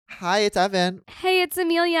Hi, it's Evan. Hey, it's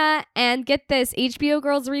Amelia. And get this, HBO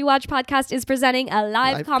Girls Rewatch Podcast is presenting a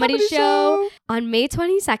live comedy show on May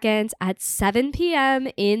 22nd at 7 p.m.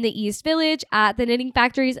 in the East Village at the Knitting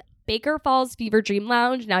Factory's Baker Falls Fever Dream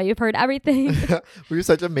Lounge. Now you've heard everything. We have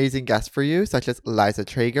such amazing guests for you, such as Liza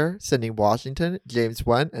Traeger, Sydney Washington, James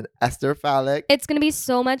Wan, and Esther Fallick. It's going to be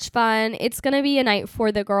so much fun. It's going to be a night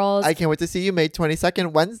for the girls. I can't wait to see you May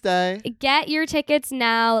 22nd, Wednesday. Get your tickets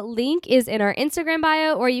now. Link is in our Instagram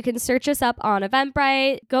bio, or you can search us up on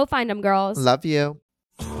Eventbrite. Go find them, girls. Love you.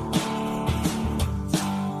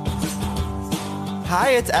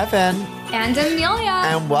 Hi, it's Evan. And Amelia.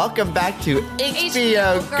 And welcome back to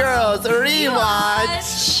HBO Girls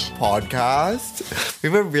Rewatch Podcast. We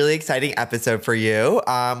have a really exciting episode for you.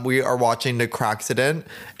 We are watching the Crackcident,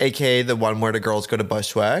 a.k.a. the one where the girls go to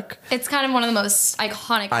Bushwick. It's kind of one of the most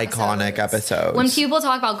iconic episodes. When people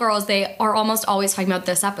talk about girls, they are almost always talking about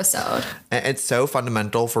this episode. And it's so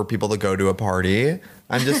fundamental for people to go to a party.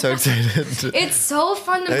 I'm just so excited. It's so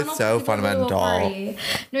fundamental. It's so fundamental.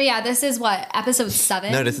 No, yeah, this is what, episode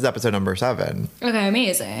 7? No, this is episode number 7. Okay,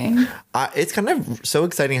 amazing. It's kind of so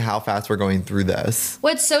exciting how fast we're going through this.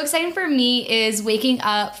 What's so exciting for me is waking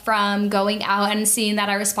up from going out and seeing that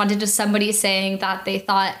I responded to somebody saying that they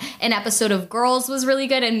thought an episode of Girls was really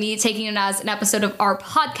good, and me taking it as an episode of our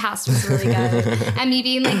podcast was really good. And me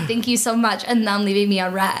being like, thank you so much, and them leaving me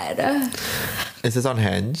on red. Is this on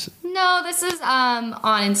Hinge? No, this is on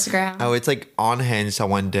Instagram. Oh, it's like on Hinge.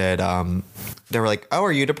 Someone did. They were like, "Oh,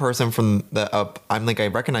 are you the person from the?" I'm like, "I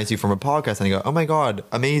recognize you from a podcast," and I go, "Oh my god,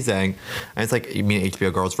 amazing!" And it's like, "You mean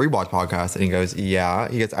HBO Girls Rewatch Podcast?" And he goes, "Yeah."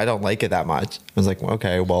 He goes, "I don't like it that much." I was like,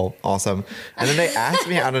 "Okay, well, awesome." And then they asked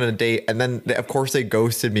me out on a date, and then of course they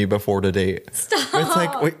ghosted me before the date. Stop. It's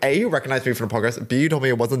like, wait, A, you recognized me from the podcast. B, you told me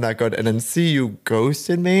it wasn't that good, and then C, you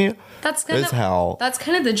ghosted me. That's kind of hell. That's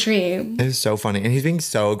kind of the dream. It was so funny, and he's being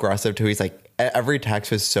so aggressive too. He's like, every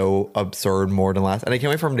text was so absurd, more than last, and I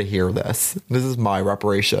can't wait for him to hear this. This is my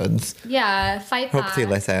reparations. Yeah, fight back. Hope he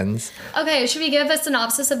listens. Okay, should we give a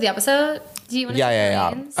synopsis of the episode? Do you want to?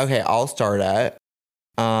 Yeah. Okay, I'll start it.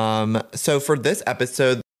 So for this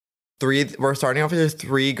episode, we're starting off with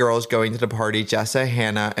 3 girls going to the party: Jessa,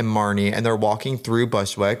 Hannah, and Marnie, and they're walking through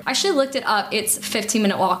Bushwick. I actually looked it up. It's a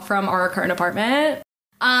 15-minute walk from our current apartment.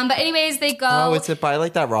 But anyways, they go. Oh, is it by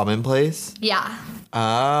like that ramen place? Yeah.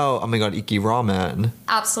 Oh my god, Iki Ramen.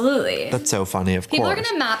 Absolutely. That's so funny, of People course. People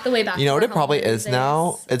are going to map the way back. You know what it probably is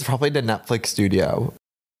now? It's probably the Netflix studio.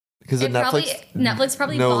 Because Netflix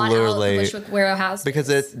probably bought out the Bushwick warehouse. Because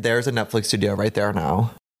there's a Netflix studio right there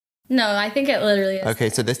now. No, I think it literally is. Okay,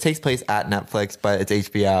 so this takes place at Netflix, but it's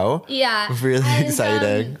HBO. Yeah. Really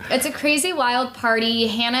exciting. It's a crazy, wild party.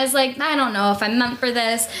 Hannah's like, I don't know if I'm meant for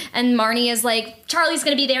this. And Marnie is like, Charlie's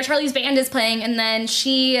going to be there. Charlie's band is playing. And then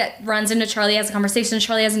she runs into Charlie, has a conversation.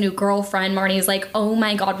 Charlie has a new girlfriend. Marnie is like, oh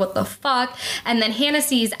my God, what the fuck? And then Hannah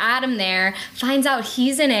sees Adam there, finds out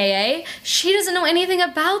he's in AA. She doesn't know anything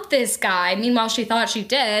about this guy. Meanwhile, she thought she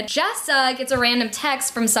did. Jessa gets a random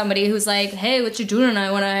text from somebody who's like, hey, what you doing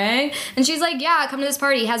tonight? Wanna hang? And she's like, yeah, come to this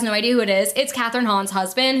party. Has no idea who it is. It's Catherine Hahn's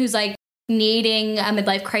husband, who's like needing a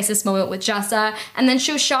midlife crisis moment with Jessa. And then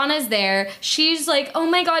Shoshana's there. She's like, oh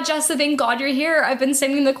my God, Jessa, thank God you're here. I've been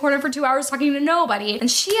standing in the corner for 2 hours talking to nobody. And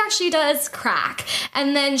she actually does crack.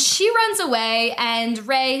 And then she runs away, and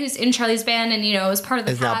Ray, who's in Charlie's band and, is part of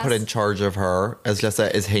the cast, is now not put in charge of her, as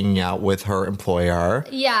Jessa is hanging out with her employer.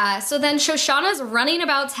 Yeah, so then Shoshana's running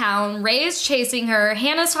about town. Ray is chasing her.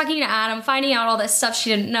 Hannah's talking to Adam, finding out all this stuff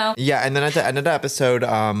she didn't know. Yeah, and then at the end of the episode,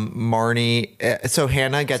 Marnie, so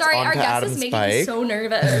Hannah gets onto Adam's this is bike. making me so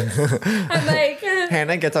nervous. I'm like...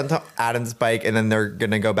 Hannah gets onto Adam's bike, and then they're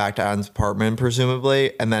going to go back to Adam's apartment,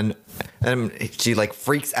 presumably. And then she, like,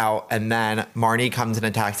 freaks out. And then Marnie comes in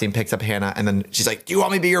a taxi and picks up Hannah. And then she's like, do you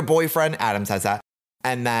want me to be your boyfriend? Adam says that.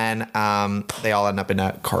 And then they all end up in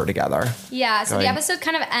a car together. Yeah, so the episode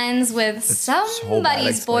kind of ends with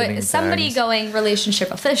somebody going relationship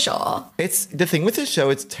official. It's the thing with this show,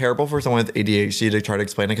 it's terrible for someone with ADHD to try to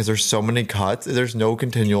explain it because there's so many cuts. There's no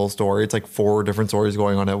continual story. It's like 4 different stories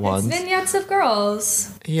going on at once. It's vignettes of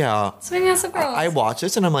girls. Yeah. It's vignettes of girls. I watch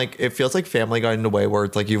this and I'm like, it feels like Family Guy in a way where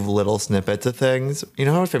it's like you have little snippets of things. You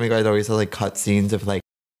know how Family Guy always has like cut scenes of like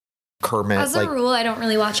Kermit. As a rule, I don't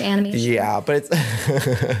really watch animation. Yeah, but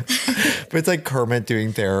it's like Kermit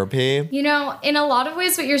doing therapy. You know, in a lot of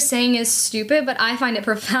ways, what you're saying is stupid, but I find it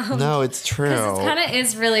profound. No, it's true. Because it kind of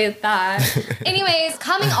is really that. Anyways,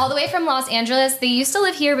 coming all the way from Los Angeles, they used to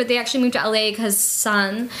live here, but they actually moved to LA because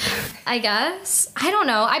sun, I guess. I don't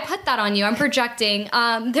know. I put that on you. I'm projecting.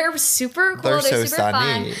 They're super cool. They're so super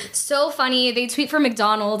sunny. fun. So funny. They tweet for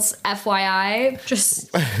McDonald's, FYI. Just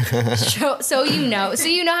so you know. So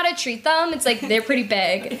you know how to treat them. It's like they're pretty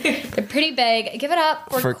big. They're pretty big. Give it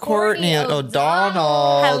up for Courtney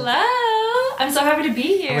O'Donnell. Hello. I'm so happy to be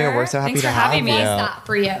here. Oh my God, we're so happy Thanks to for have having me. you. What's that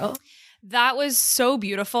for you? That was so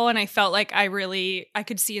beautiful, and I felt like I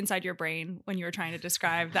could see inside your brain when you were trying to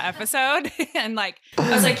describe the episode. And like,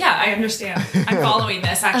 I was like, yeah, I understand. I'm following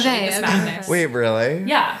this, actually, this madness. Wait, really?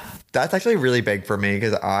 Yeah. That's actually really big for me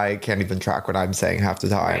because I can't even track what I'm saying half the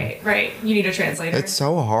time. Right. You need a translator. It's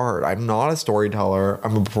so hard. I'm not a storyteller.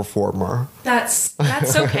 I'm a performer. That's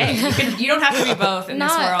okay. You don't have to be both in this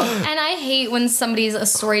world. And I hate when somebody's a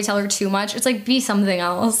storyteller too much. It's like, be something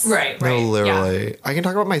else. Right. No, literally. Yeah. I can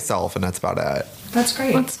talk about myself and that's about it. That's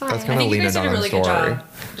great. That's fine. That's I kind of think you Lena guys did a Dunham's really good story. job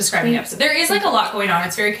describing the episode. There is like a lot going on.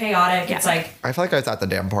 It's very chaotic. It's like, I feel like I was at the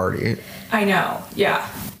damn party. I know. Yeah.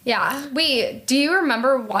 Yeah. Wait, do you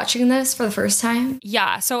remember watching this for the first time?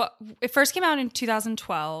 Yeah. So it first came out in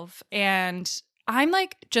 2012, and I'm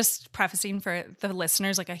like just prefacing for the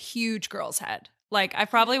listeners, like a huge girl's head. Like I've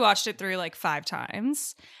probably watched it through like 5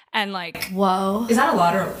 times, and like, Whoa. is that a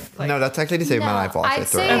lot or like? No, that's actually the same amount I've watched I'd it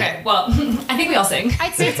through. say- Okay. Well, I think we all sing.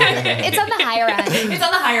 I'd say it's on the higher end. It's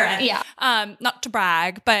on the higher end. Yeah. Not to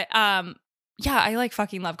brag, but yeah, I like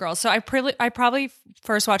fucking love girls. So I probably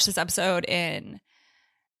first watched this episode in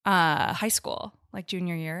high school, like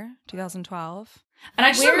junior year, 2012. And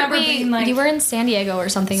I just remember being like, you were in San Diego or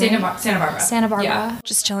something. Santa right? Barbara. Santa Barbara. Yeah.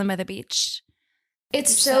 Just chilling by the beach.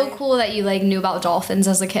 It's so cool that you like knew about dolphins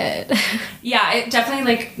as a kid. Yeah, it definitely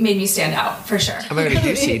like made me stand out for sure. Oh my God, did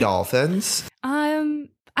you see dolphins?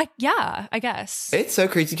 I guess. It's so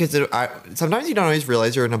crazy because sometimes you don't always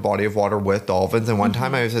realize you're in a body of water with dolphins. And one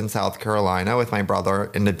time I was in South Carolina with my brother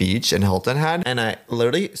in the beach in Hilton Head, and I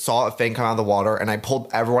literally saw a fin come out of the water, and I pulled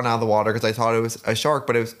everyone out of the water because I thought it was a shark,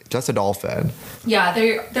 but it was just a dolphin. Yeah,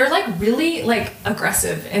 they're like really like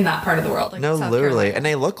aggressive in that part of the world. Like No, South literally, Carolina. and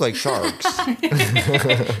they look like sharks.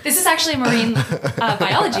 This is actually a marine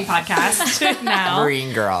biology podcast now.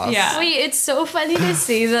 Marine girls. Yeah. Wait, it's so funny to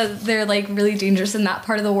see that they're like really dangerous in that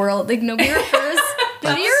part of the world. Like nobody refers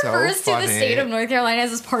so to the funny. state of North Carolina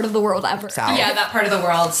as this part of the world ever. South. Yeah, that part of the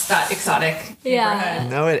world, that exotic Yeah. neighborhood.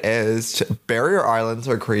 No, it is. Barrier Islands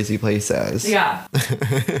are crazy places. Yeah.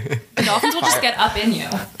 The dolphins will just get up in you.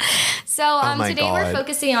 So my today we're God.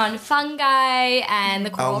 focusing on fungi and the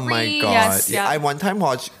coral Oh my reef. God. Yes, Yeah, yeah. I one time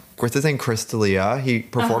watched what's his name, Chris D'Elia. He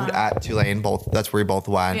performed at Tulane. That's where we both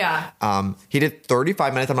went. Yeah. He did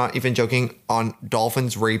 35 minutes. I'm not even joking, on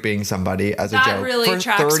dolphins raping somebody as That a joke really for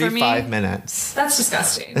tracks for 35 me. minutes. That's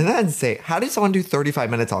disgusting. Isn't that insane? How did someone do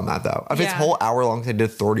 35 minutes on that though? Of his Yeah. whole hour long, they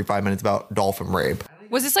did 35 minutes about dolphin rape.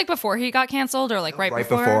 Was this like before he got canceled or like right Right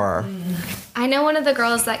before? before. I know one of the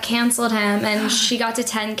girls that canceled him, and she got to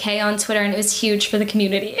 10K on Twitter, and it was huge for the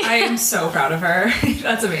community. I am so proud of her.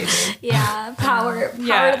 That's amazing. Yeah, power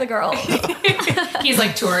Yeah. to the girl. He's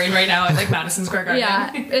like touring right now at like Madison Square Garden.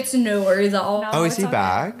 Yeah, it's no worries at all. Oh, is he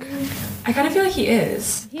back? I kind of feel like he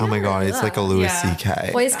is. Oh my God, it's like a Louis Yeah. C.K.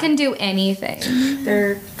 Boys can do anything.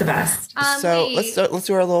 They're the best. So wait. let's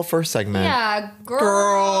do our little first segment. Yeah,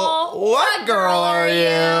 Girl, what girl are you?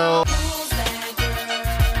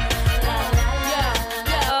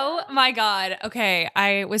 Oh my God. Okay.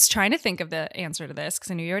 I was trying to think of the answer to this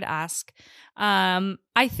because I knew you would ask.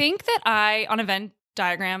 I think that on a Venn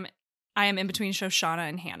diagram, I am in between Shoshana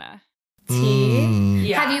and Hannah.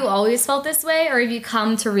 Yeah. Have you always felt this way, or have you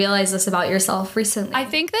come to realize this about yourself recently? I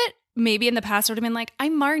think that maybe in the past I would have been like,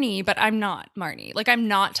 I'm Marnie, but I'm not Marnie. Like, I'm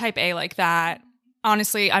not type A like that.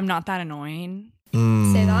 Honestly, I'm not that annoying.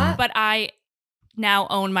 Say that. But I now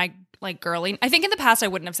own my like girly. I think in the past I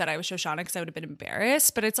wouldn't have said I was Shoshana because I would have been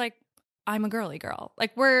embarrassed. But it's like, I'm a girly girl.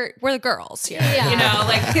 Like we're the girls here. Yeah. You know,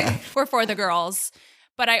 like we're for the girls.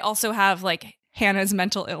 But I also have like Hannah's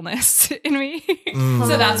mental illness in me. So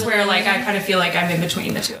that's where like I kind of feel like I'm in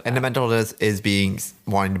between the two. And the mental illness is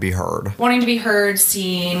wanting to be heard. Wanting to be heard,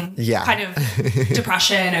 seen, Yeah. kind of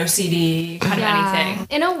depression, OCD, kind of anything.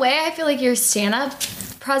 In a way, I feel like your stand-up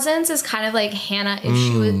presence is kind of like Hannah if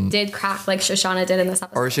she did crack like Shoshana did in this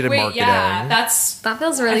episode. Or she did Wait, marketing. yeah, That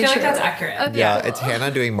feels really I feel true. like that's accurate. Okay. Yeah, it's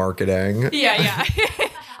Hannah doing marketing. Yeah.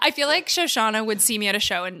 I feel like Shoshana would see me at a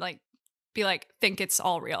show and like be like, think it's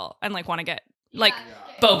all real and like want to get like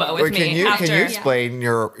boba with me after. Can you explain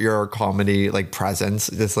your comedy like presence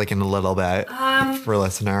just like in a little bit for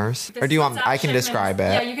listeners? Or do you want? I can describe it.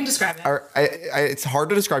 Yeah, you can describe it. It's hard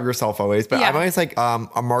to describe yourself always, but I'm always like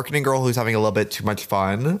a marketing girl who's having a little bit too much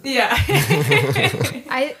fun. Yeah.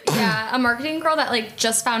 A marketing girl that like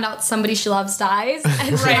just found out somebody she loves dies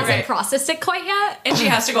and she hasn't processed it quite yet. And she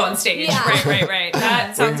has to go on stage. Yeah. Right.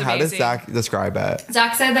 That sounds amazing. How does Zach describe it?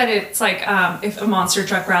 Zach said that it's like if a monster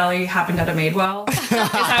truck rally happened at a Madewell, is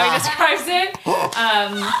how he describes it.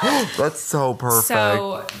 That's so perfect.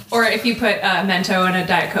 So, or if you put Mento in a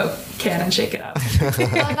Diet Coke can and shake it up.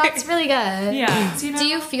 Oh, that's really good. Yeah. Do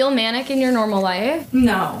you feel manic in your normal life?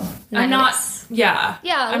 No. Nice. I'm not. Yeah.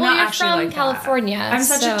 Yeah, I'm well, not you're actually from like California. I'm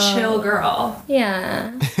such a chill girl.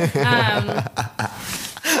 Yeah.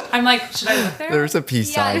 I'm like, should I look there? There's a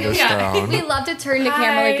peace sign just thrown. We love to turn the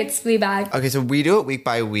camera like it's Fleabag. Okay, so we do it week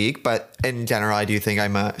by week, but in general, I do think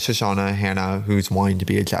I'm a Shoshana, Hannah, who's wanting to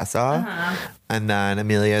be a Jessa. And then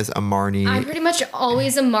Amelia's a Marnie. I'm pretty much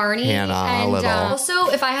always a Marnie. Hannah, and a little. Also,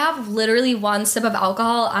 if I have literally one sip of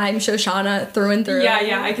alcohol, I'm Shoshana through and through.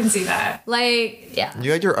 Yeah, I can see that. Like, yeah.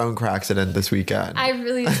 You had your own Crackcident this weekend. I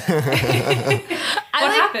really did.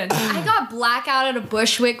 What happened? I got blackout at a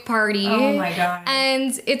Bushwick party. Oh my God.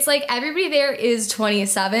 And it's like everybody there is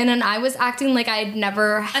 27 and I was acting like I'd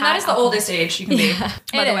never had. And that is the oldest age you can be.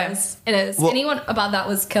 By the way. It is. Well, anyone above that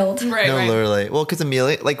was killed. Right, no, right. literally. Well, because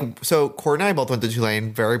Amelia, like, so Courtney and I both went to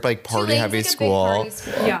Tulane, very like party Tulane's heavy like a big school. party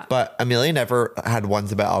school. Yeah. But Amelia never had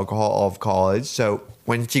once about alcohol all of college. So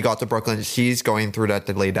when she got to Brooklyn, she's going through that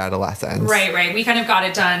late adolescence. Right. We kind of got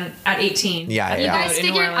it done at 18. Yeah, You yeah. guys In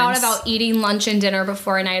New figured out Orleans. about eating lunch and dinner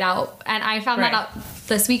before a night out. And I found that Right. out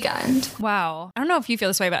this weekend. Wow. I don't know if you feel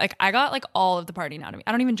this way, but like I got like all of the partying out of me.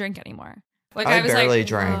 I don't even drink anymore. Like I was barely like,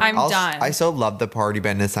 drink. I'm done. I still love the party, but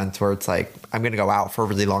in a sense where it's like, I'm going to go out for a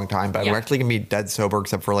really long time, but Yeah. I'm actually going to be dead sober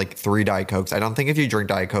except for like 3 Diet Cokes. I don't think if you drink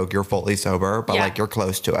Diet Coke, you're fully sober, but Yeah. like you're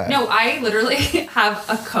close to it. No, I literally have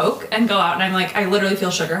a Coke and go out and I'm like, I literally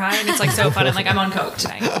feel sugar high and it's like so fun. I'm like, I'm on Coke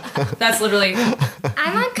tonight. That's literally,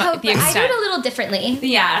 I'm on Coke, the but I do extent. it a little differently.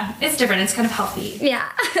 yeah, it's different. It's kind of healthy.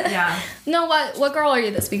 Yeah. Yeah. No, what girl are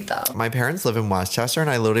you this week though? My parents live in Westchester, and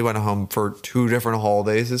I literally went home for 2 different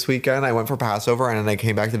holidays this weekend. I went for Passover, and then I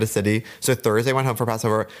came back to the city. So Thursday I went home for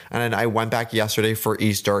Passover, and then I went back yesterday for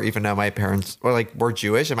Easter, even though my parents were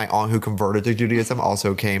Jewish, and my aunt who converted to Judaism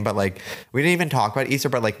also came. But like we didn't even talk about Easter,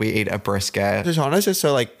 but like we ate a brisket. Shoshana's just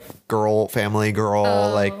so like family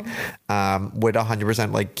girl, like would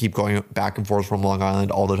 100% like keep going back and forth from Long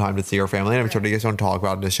Island all the time to see her family. And I'm sure you guys don't talk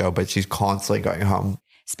about it in the show, but she's constantly going home.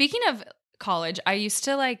 Speaking of college, I used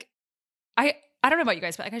to like, I don't know about you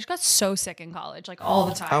guys, but like I just got so sick in college, like all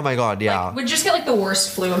the time. Oh my God, yeah. Like, would just get like the worst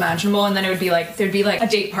flu imaginable, and then it would be like there'd be like a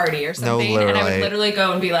date party or something, and I would literally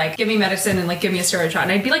go and be like, "Give me medicine and like give me a steroid shot,"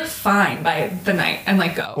 and I'd be like fine by the night and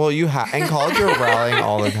like go. Well, in college you're rallying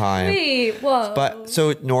all the time. Wait, whoa. But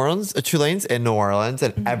so New Orleans, Tulane's in New Orleans,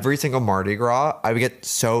 and every single Mardi Gras, I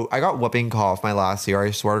got whooping cough my last year. I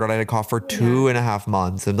swear to God, I had a cough for 2.5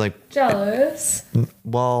 months. And like, Jealous.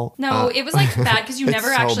 well, No, it was like bad because you it's never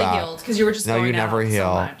so actually bad. healed because you were just no, going you never out heal.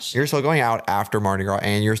 so much. You're still going out after Mardi Gras,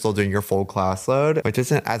 and you're still doing your full class load, which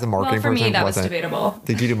isn't as a marketing Well, for person. me, that was wasn't. debatable.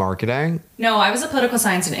 Did you do marketing? No, I was a political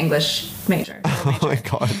science and English major. Oh my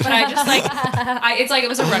God. But I just like, it's like it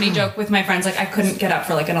was a running joke with my friends. Like I couldn't get up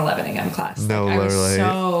for like an 11 a.m. class. No, like, literally.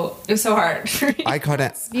 It was so hard. I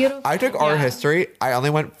couldn't. beautiful. I took art history. I only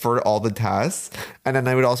went for all the tests, and then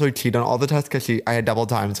I would also cheat on all the tests because I had double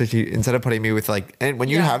time. So she, instead of putting me with like, and when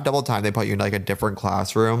you have double time, they put you in like a different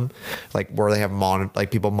classroom, like where they have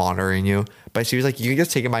people monitoring you. But she was like, you can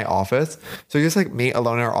just take in my office. So just like me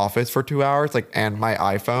alone in our office for 2 hours, like, and my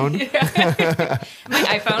iPhone. My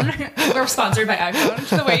iPhone. We're sponsored by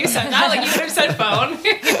iPhone. The way you said that, like you could have said phone.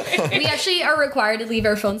 We actually are required to leave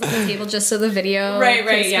our phones at the table just so the video. Right,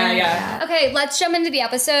 placement. yeah. Okay, let's jump into the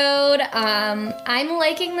episode. I'm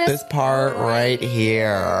liking This part right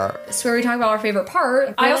here. So where we talk about our favorite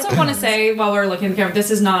part. I also want to say while we're looking at the camera,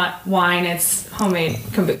 this is not wine, it's homemade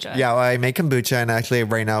kombucha. Yeah, well, I make kombucha, and actually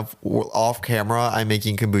right now, off camera, I'm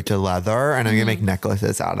making kombucha leather, and I'm gonna make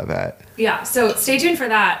necklaces out of it. Yeah, so stay tuned for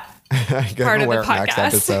that. Part of the Next podcast.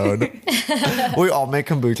 episode. We all make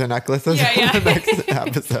kombucha necklaces Yeah. in the next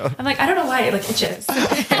episode. I'm like, I don't know why it like itches.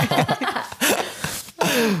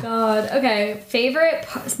 God. Okay, favorite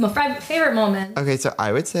moment. Okay, so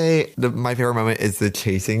I would say my favorite moment is the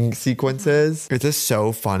chasing sequences. It's just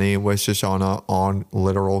so funny with Shoshana on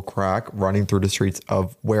literal crack running through the streets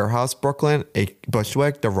of Warehouse, Brooklyn,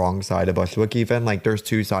 Bushwick, the wrong side of Bushwick even. Like there's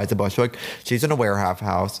two sides of Bushwick. She's in a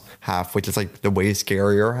warehouse half, which is like the way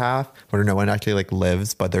scarier half, where no one actually like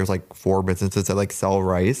lives, but there's like 4 businesses that like sell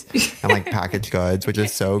rice and like packaged goods, which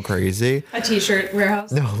is so crazy. A t-shirt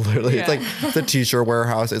warehouse? No, literally. It's like the t-shirt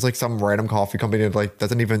warehouse. It's like some random coffee company that like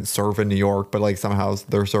doesn't even serve in New York, but like somehow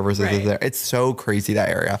their services is there. It's so crazy, that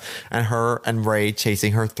area. And her and Ray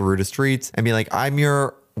chasing her through the streets and being like, I'm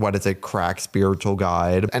your crack spiritual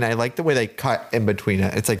guide. And I like the way they cut in between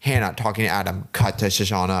it. It's like Hannah talking to Adam, cut to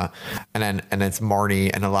Shoshana, and it's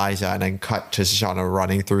Marnie and Elijah, and then cut to Shoshana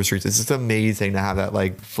running through the streets. It's just amazing to have that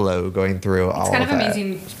like flow going through all of it. It's kind of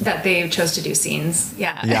amazing that they chose to do scenes.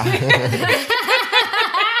 Yeah.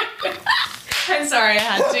 I'm sorry, I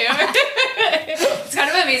had to. It's kind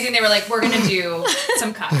of amazing. They were like, we're going to do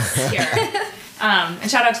some cuts here. And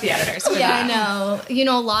shout out to the editors. I know. You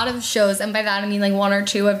know, a lot of shows, and by that I mean like 1 or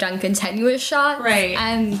 2 have done continuous shots. Right.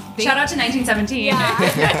 And shout out to 1917.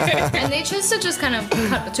 Yeah. And they chose to just kind of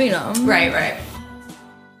cut between them. Right.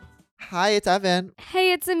 Hi, it's Evan.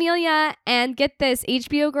 Hey, it's Amelia. And get this,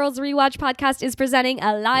 HBO Girls Rewatch Podcast is presenting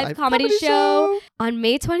a live comedy show on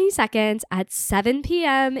May 22nd at 7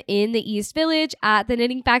 p.m. in the East Village at the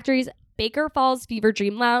Knitting Factory's Baker Falls Fever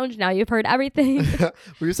Dream Lounge. Now you've heard everything.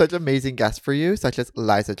 We have such amazing guests for you, such as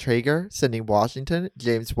Liza Traeger, Sydney Washington,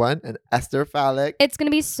 James Wan, and Esther Fallick. It's going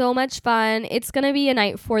to be so much fun. It's going to be a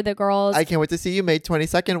night for the girls. I can't wait to see you May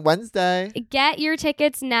 22nd, Wednesday. Get your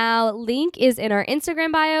tickets now. Link is in our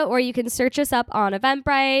Instagram bio, or you can search us up on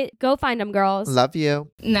Eventbrite. Go find them, girls. Love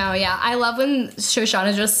you. No, yeah. I love when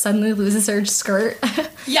Shoshana just suddenly loses her skirt.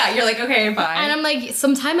 Yeah, you're like, okay, bye. And I'm like,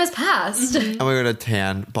 some time has passed. And we got a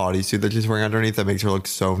tan bodysuit that she's wearing underneath that makes her look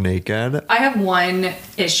so naked. I have one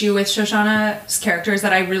issue with Shoshana's character is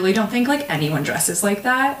that I really don't think like anyone dresses like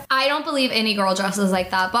that. I don't believe any girl dresses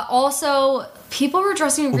like that, but also people were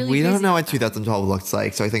dressing really We don't crazy. know what 2012 looks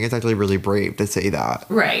like, so I think it's actually really brave to say that.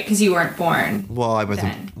 Right, because you weren't born. Well, I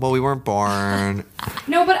wasn't. Then. Well, we weren't born.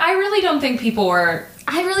 No, but I really don't think people were.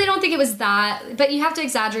 I really don't think it was that, but you have to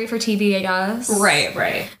exaggerate for TV, I guess.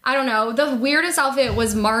 Right. I don't know. The weirdest outfit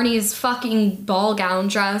was Marnie's fucking ball gown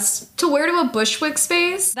dress to wear to a Bushwick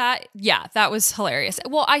space. That was hilarious.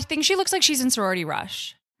 Well, I think she looks like she's in Sorority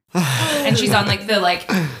Rush. And she's on like the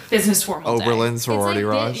business formal day. Oberlin sorority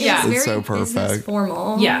rush. Yeah, It's so business perfect.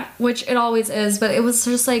 formal. Yeah. Which it always is, but it was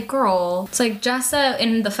just like, girl. It's like Jessa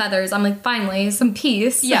in the feathers. I'm like, finally, some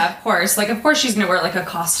peace. Yeah, of course. Like, of course she's gonna wear like a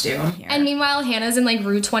costume here. And meanwhile, Hannah's in like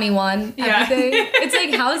Rue 21. Yeah. Everything. It's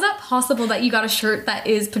like, how is that possible that you got a shirt that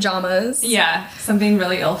is pajamas? Yeah, something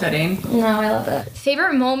really ill-fitting. No, I love it.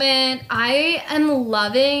 Favorite moment? I am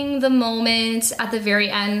loving the moment at the very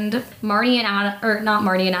end. Marnie and Adam, or not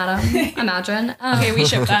Marnie and Adam, imagine. Okay, we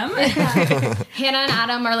ship them. Hannah and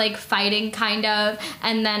Adam are like fighting kind of,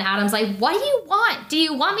 and then Adam's like, what do you want? Do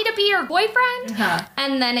you want me to be your boyfriend? Uh-huh.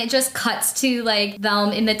 And then it just cuts to like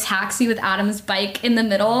them in the taxi with Adam's bike in the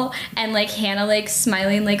middle, and like Hannah like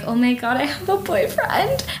smiling like, oh my god, I have a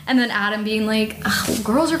boyfriend. And then Adam being like, oh,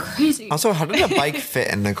 girls are crazy. Also, how did the bike fit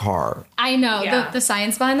in the car? I know, Yeah. the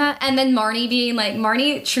science behind that. And then Marnie being like,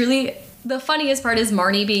 Marnie truly, the funniest part is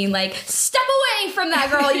Marnie being like, step away from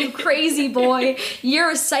that girl, you crazy boy.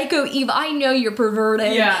 You're a psycho Eve. I know you're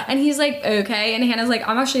perverted. Yeah. And he's like, okay. And Hannah's like,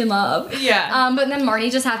 I'm actually in love. Yeah. But then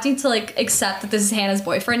Marnie just having to like accept that this is Hannah's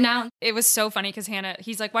boyfriend now. It was so funny because Hannah,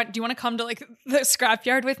 he's like, "What? Do you want to come to like the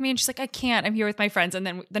scrapyard with me?" And she's like, "I can't. I'm here with my friends." And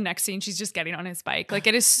then the next scene, she's just getting on his bike. Like,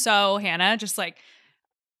 it is so Hannah, just like.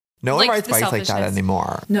 No one Like rides the bikes like that selfishness.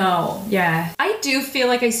 anymore. No, yeah. I do feel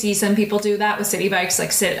like I see some people do that with city bikes,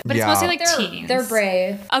 like sit, but Yeah. it's mostly like teens. They're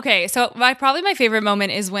brave. Okay, so probably my favorite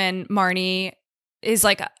moment is when Marnie is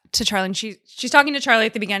like to Charlie, and she's talking to Charlie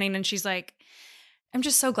at the beginning, and she's like, "I'm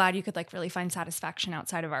just so glad you could like really find satisfaction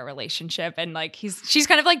outside of our relationship." And like she's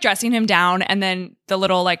kind of like dressing him down, and then the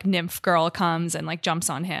little like nymph girl comes and like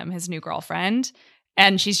jumps on him, his new girlfriend.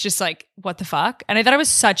 And she's just like, what the fuck? And I thought it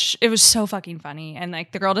was so fucking funny. And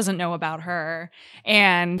like the girl doesn't know about her.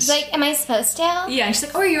 And He's like, am I supposed to? yeah, and she's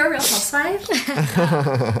like, oh, you're a real housewife?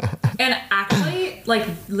 And actually, like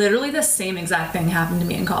literally the same exact thing happened to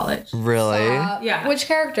me in college. Really? Yeah. Which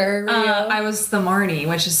character were you? I was the Marnie,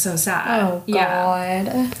 which is so sad. Oh,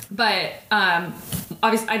 God. But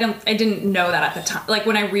obviously I didn't know that at the time. Like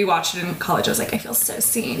when I rewatched it in college, I was like, I feel so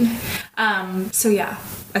seen. So yeah,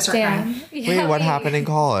 I started crying. Wait, what happened in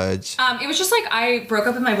college? It was just like I broke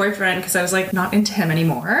up with my boyfriend because I was like not into him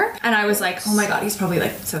anymore, and I was like, oh my god, he's probably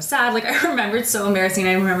like so sad. Like I remember it's so embarrassing.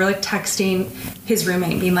 I remember like texting his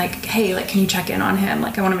roommate being like, hey, like can you check in on him?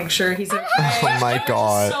 Like I want to make sure he's okay. Oh my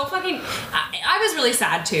god. So fucking. I was really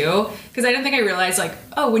sad too because I didn't think I realized like,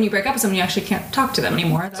 oh, when you break up with someone, you actually can't talk to them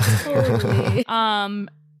anymore. That's Totally. And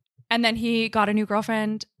then he got a new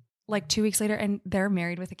girlfriend like 2 weeks later, and they're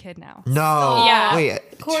married with a kid now. No. Yeah. Wait,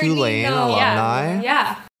 Courtney, Tulane no. alumni?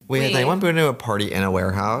 Yeah. Wait, has anyone been to a party in a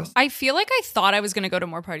warehouse? I feel like I thought I was going to go to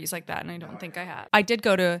more parties like that, and I don't think I have. I did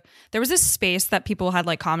go to, there was this space that people had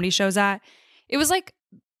like comedy shows at. It was like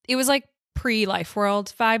pre-Life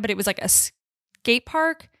World vibe, but it was like a skate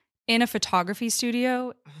park in a photography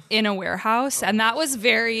studio in a warehouse. And that was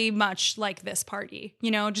very much like this party,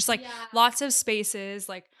 you know, just like lots of spaces,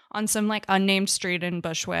 like on some like unnamed street in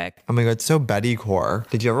Bushwick. Oh my god, so Betty Core.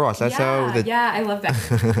 Did you ever watch that show? Yeah, I love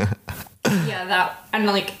that. Yeah, that, and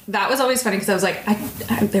like that was always funny because I was like,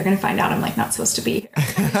 they're gonna find out I'm like not supposed to be here. Like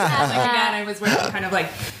again, I was wearing kind of like,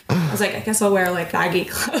 I was like, I guess I'll wear like baggy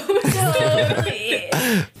clothes.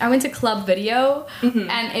 I went to Club Video,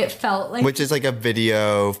 and it felt like Which is like a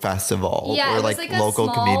video festival yeah, where it was like like a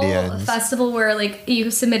local small comedians. festival where like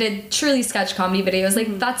you submitted truly sketch comedy videos.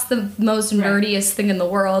 Like that's the most nerdiest thing in the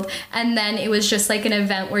world. And then it was just like an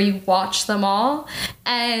event where you watch them all,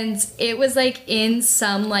 and it was like in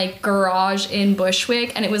some like garage in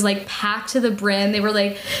Bushwick, and it was like packed to the brim. They were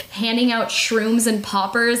like handing out shrooms and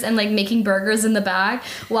poppers and like making burgers in the back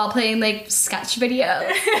while playing like sketch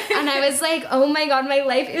videos. And I was like, oh my god, my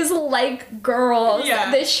life is like girls.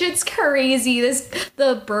 Yeah. This shit's crazy.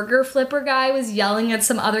 The burger flipper guy was yelling at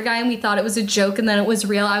some other guy, and we thought it was a joke, and then it was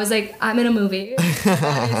real. I was like, I'm in a movie.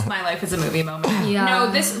 That is my life is a movie moment. Yeah.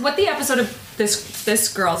 No, what the episode of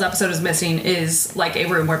this girl's episode is missing is like a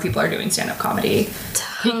room where people are doing stand-up comedy.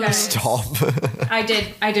 Because Stop. I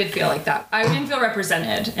did feel like that. I didn't feel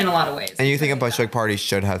represented in a lot of ways. And you think a Bushwick party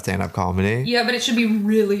should have stand-up comedy? Yeah, but it should be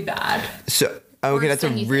really bad. So, okay, that's a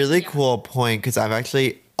than you think, really yeah. cool point because I've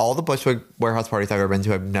actually, all the Bushwick warehouse parties I've ever been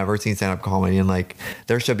to, I've never seen stand-up comedy, and like,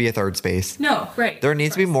 there should be a third space. No, right. There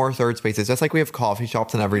needs to be more third spaces. Just like we have coffee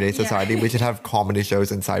shops in everyday society, we should have comedy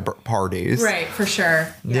shows inside parties. Right, for sure.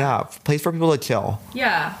 Yeah, place for people to chill.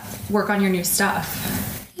 Yeah. Work on your new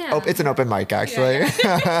stuff. Yeah. Oh, it's an open mic, actually.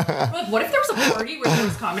 Like, what if there was a party where there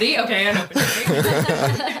was comedy? Okay, an open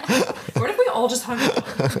mic. What if we all just hung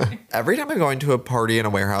out? Every time I go into a party in a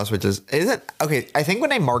warehouse, which isn't okay. I think when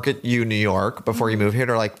they market you New York before you move here,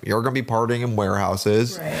 they're like, you're gonna be partying in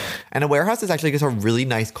warehouses. Right. And a warehouse is actually just a really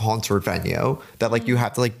nice concert venue that like you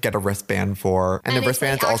have to like get a wristband for, and the it's,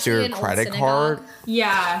 wristband like, is also your actually an old credit synagogue. card.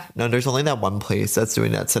 Yeah. No, there's only that one place that's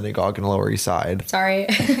doing that synagogue in the Lower East Side. Sorry.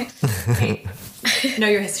 Know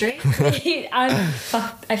your history? I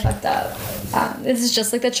fucked up. This is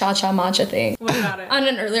just like the cha-cha matcha thing. What about it? On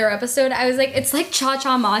an earlier episode, I was like, it's like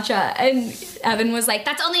cha-cha matcha. And Evan was like,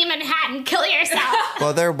 that's only in Manhattan. Kill yourself.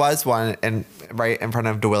 Well, there was one right in front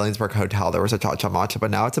of the Williamsburg Hotel. There was a cha-cha matcha, but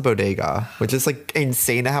now it's a bodega, which is like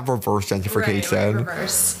insane to have reverse gentrification. Right,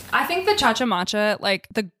 reverse. I think the Cha-Cha Matcha, like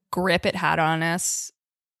the grip it had on us,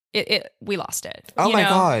 we lost it. Oh you my know?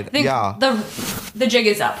 God, I think yeah. The jig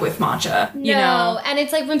is up with matcha. You know? And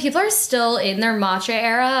it's like when people are still in their matcha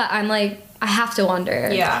era, I'm like, I have to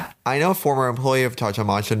wonder. Yeah. I know a former employee of Cha-Cha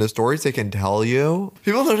Matcha, and the stories they can tell you.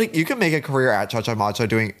 People are like, you can make a career at Cha-Cha Matcha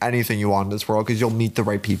doing anything you want in this world because you'll meet the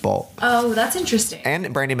right people. Oh, that's interesting.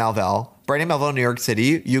 And Brandy Melville. Brandy Melville in New York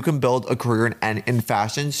City, you can build a career in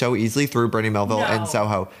fashion so easily through Brandy Melville in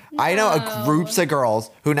Soho. I know groups of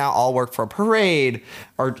girls who now all work for Parade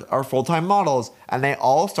or are full-time models, and they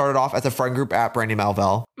all started off as a friend group at Brandy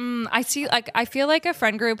Melville. I see, like, I feel like a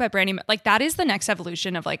friend group at Brandy, like, that is the next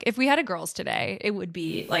evolution of, like, if we had a girls today, it would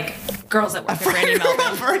be, like, girls that work at Brandy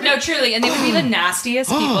Melville. No, truly. And they would be the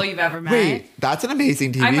nastiest people you've ever met. Wait, that's an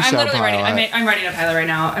amazing TV I'm show literally pilot. I'm writing a pilot right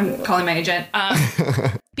now. I'm calling my agent.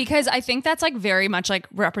 Because I think that's, like, very much, like,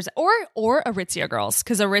 represent, or Aritzia girls.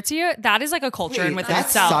 Because Aritzia, that is, like, a culture in within That's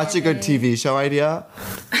itself. such a good TV show idea.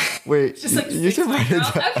 Wait, Just like you should write it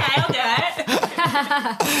girls. down. Okay, I'll do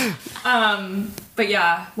it. But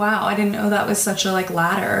yeah, wow, I didn't know that was such a like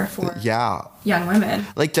ladder for Yeah. young women.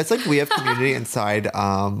 Like, just like we have community inside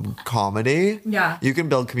comedy, Yeah. you can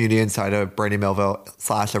build community inside of Brandy Melville /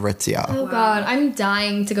 Aritzia. Oh God, I'm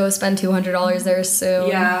dying to go spend $200 there soon.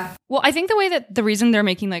 Yeah. Well, I think the reason they're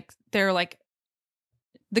making like they're like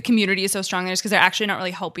the community is so strong there is because they're actually not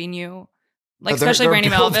really helping you Like, especially Brandy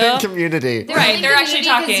Melville. Community. They're Right, they're actually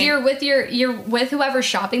talking. You're with whoever's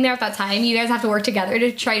shopping there at that time. You guys have to work together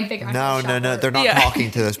to try and figure out. No. They're not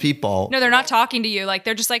talking to those people. No, they're not talking to you. Like,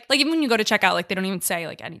 they're just like even when you go to check out, like, they don't even say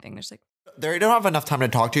like anything. They're just like, They don't have enough time to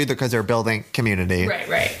talk to you because they're building community.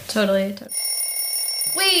 right. Totally.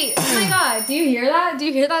 Wait, oh my God. Do you hear that? Do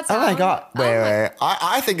you hear that sound? Oh my God. Wait.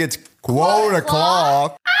 I think it's quote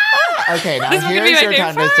o'clock. Okay, now This is gonna be here's my your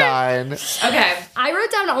time to favorite shine. Okay. I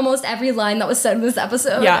wrote down almost every line that was said in this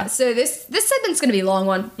episode. Yeah. So this segment's gonna be a long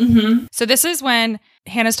one. So this is when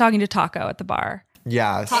Hannah's talking to Taco at the bar.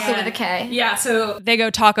 Yes. Taco with a K. Yeah, so they go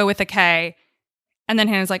Taco with a K, and then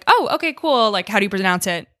Hannah's like, oh, okay, cool. Like, how do you pronounce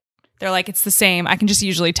it? They're like, it's the same. I can just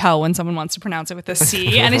usually tell when someone wants to pronounce it with a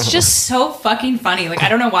C. And it's just so fucking funny. Like, I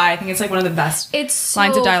don't know why. I think it's like one of the best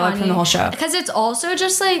lines of dialogue from the whole show. Because it's also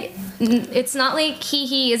just like, it's not like,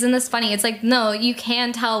 he, isn't this funny? It's like, no, you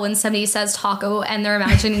can tell when somebody says taco and they're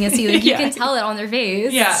imagining a C. Like, you can tell it on their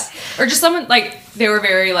face. Yeah. Or just someone, like, they were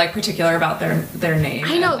very, like, particular about their name.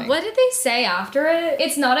 I know. What did they say after it?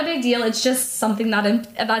 It's not a big deal. It's just something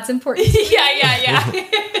that's important. yeah.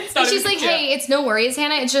 And she's like, hey, it's no worries,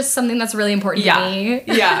 Hannah. It's just something that's really important to me.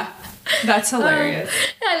 Yeah. That's hilarious.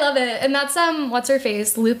 I love it. And that's, what's her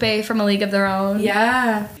face? Lupe from A League of Their Own.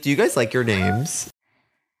 Yeah. Do you guys like your names?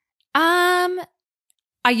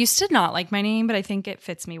 I used to not like my name, but I think it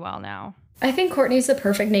fits me well now. I think Courtney's the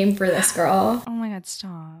perfect name for this girl. Oh my God,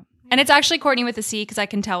 stop. And it's actually Courtney with a C because I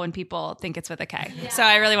can tell when people think it's with a K. Yeah. So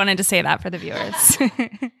I really wanted to say that for the viewers.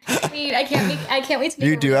 Wait, I can't wait to make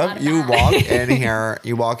You do have, you walk in here,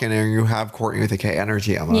 you have Courtney with a K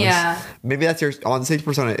energy almost. Yeah. Maybe that's your on-stage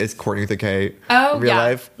persona is Courtney with a K. Oh, in real yeah.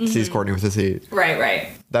 life, she's Courtney with a C. Right.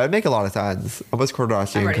 That would make a lot of sense. Almost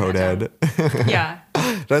Kardashian coded. Yeah.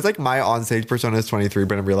 That's like my on-stage persona is 23,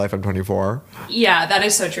 but in real life I'm 24. Yeah, that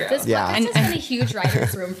is so true. This Yeah. is a huge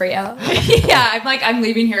writer's room for you. Yeah, I'm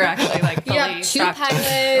leaving here actually like fully You have two strapped.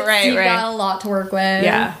 pilots. Right. You got a lot to work with.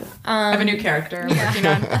 Yeah. I have a new character I'm working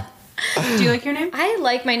on. Do you like your name? I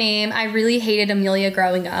like my name. I really hated Amelia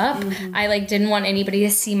growing up. I didn't want anybody to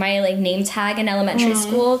see my name tag in elementary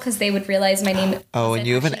school because they would realize my name. Oh, and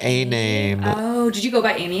you have an A name. Oh, did you go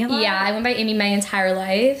by Amy a lot? Yeah, I went by Amy my entire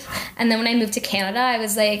life. And then when I moved to Canada, I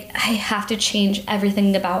was like, I have to change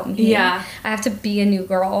everything about me. Yeah. I have to be a new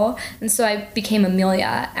girl. And so I became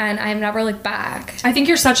Amelia, and I've never looked back. I think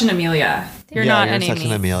you're such an Amelia. You're not you're an such Amy.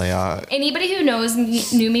 an Amelia. Anybody who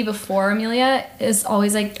knew me before Amelia is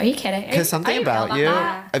always like, are you kidding? Because something about you,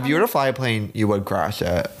 if you were to fly a plane, you would crash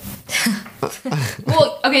it.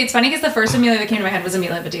 Well, okay, it's funny because the first Amelia that came to my head was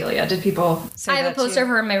Amelia Bedelia. Did people say I have a poster of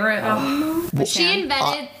her in my room. She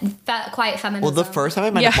invented quiet feminism. Well, the first time I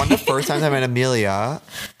met, one of the first times I met Amelia,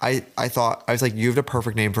 I thought, I was like, you have the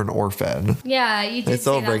perfect name for an orphan. Yeah, you did. It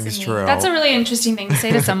still say that rings to me. true. That's a really interesting thing to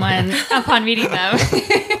say to someone upon meeting them.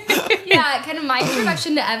 Yeah, kind of my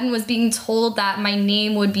introduction to Evan was being told that my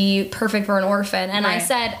name would be perfect for an orphan, and I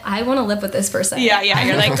said, I want to live with this person. Yeah,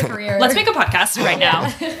 you're like, career. let's make a podcast right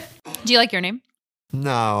now. Do you like your name?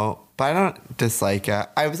 No, but I don't dislike it.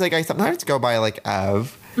 I was like, I sometimes go by like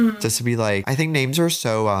Ev. Just to be like, I think names are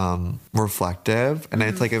so reflective, and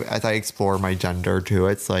it's like as I explore my gender too,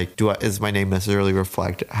 it's like, is my name necessarily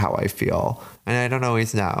reflect how I feel? And I don't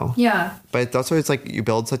always know. Yeah. But also it's like you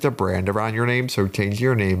build such a brand around your name, so changing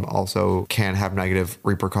your name also can have negative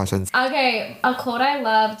repercussions. Okay, a quote I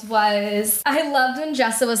loved was, I loved when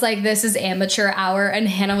Jessa was like, this is amateur hour, and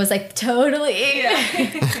Hannah was like, totally.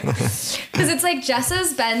 Because it's like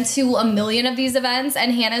Jessa's been to a million of these events,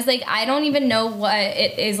 and Hannah's like, I don't even know what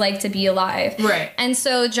it is like to be alive. Right. And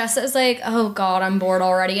so Jessa's like, oh God, I'm bored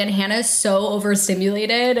already. And Hannah's so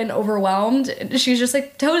overstimulated and overwhelmed. She's just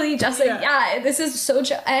like, totally, Jessa, yeah this is so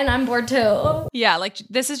and I'm bored too. Yeah, like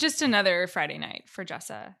this is just another Friday night for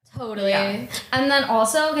Jessa. Totally. Yeah. And then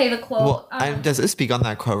also, okay, the quote. Well, does it speak on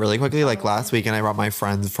that quote really quickly? Like last weekend, I brought my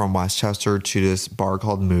friends from Westchester to this bar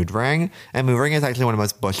called Mood Ring. And Mood Ring is actually one of the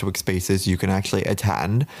most Bushwick spaces you can actually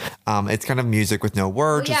attend. It's kind of music with no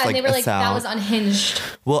words. Yeah, just and like they were a like, sound. that was unhinged.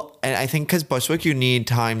 Well, and I think because Bushwick, you need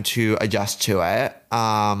time to adjust to it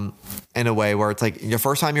in a way where it's like your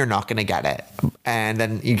first time, you're not going to get it. And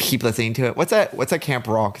then you keep listening to it. What's that Camp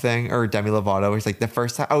Rock thing? Or Demi Lovato, where it's like the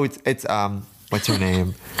first time. Oh, it's what's her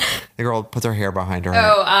name? The girl puts her hair behind her.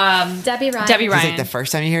 Oh, Debbie Ryan. Debbie It's Ryan. like the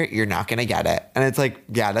first time you hear it, you're not going to get it. And it's like,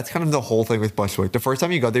 yeah, that's kind of the whole thing with Bushwick. The first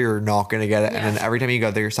time you go there, you're not going to get it. And then every time you go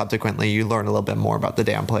there, subsequently, you learn a little bit more about the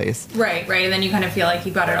damn place. Right. And then you kind of feel like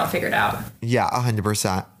you got it all figured out. Yeah,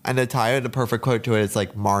 100%. And to tie the perfect quote to it, it's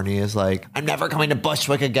like Marnie is like, I'm never coming to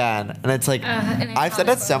Bushwick again. And it's like, I've said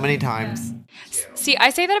that so many times. See,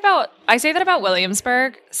 I say that about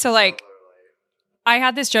Williamsburg. So like, I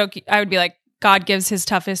had this joke. I would be like, God gives his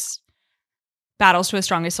toughest battles to his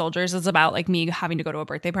strongest soldiers is about like me having to go to a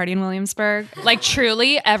birthday party in Williamsburg. Like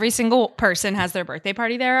truly every single person has their birthday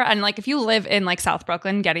party there. And like if you live in like South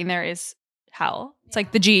Brooklyn, getting there is hell. It's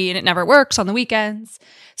like the G and it never works on the weekends.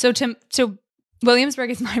 So Williamsburg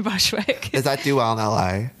is my Bushwick. Is that do well in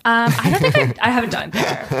LA? I don't think I haven't done it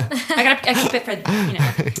there. I keep it for,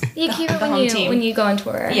 You keep it the home team. when you go on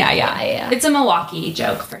tour. Yeah. It's a Milwaukee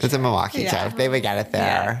joke for sure. It's a Milwaukee joke. They would get it there.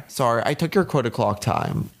 Yeah. Sorry, I took your quota clock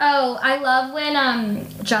time. Oh, I love when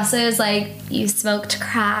Jessa is like, you smoked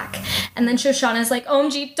crack. And then Shoshana's like,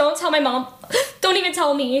 OMG, don't tell my mom. Don't even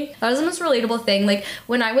tell me. That was the most relatable thing. Like,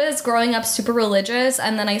 when I was growing up super religious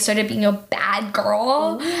and then I started being a bad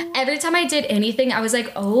girl, every time I did anything, I was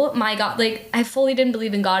like, oh my God. Like, I fully didn't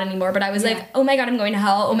believe in God anymore, but I was like, oh my God, I'm going to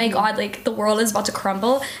hell. Oh my God, like, the world is about to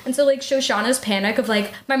crumble. And so, like, Shoshana's panic of,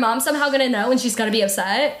 like, my mom's somehow going to know and she's going to be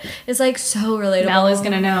upset is, like, so relatable. Mel is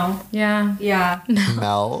going to know. Yeah. Yeah.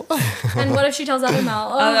 Mel. And what if she tells other Mel?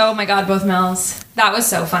 Oh my God, both Mels. That was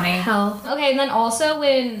so funny. Hell. Okay, and then also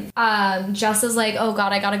when Jessa's like, oh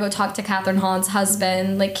God, I gotta go talk to Catherine Hahn's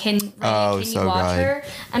husband. Like, can you watch her?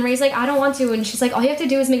 And Ray's like, I don't want to. And she's like, all you have to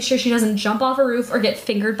do is make sure she doesn't jump off a roof or get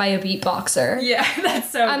fingered by a beatboxer. Yeah,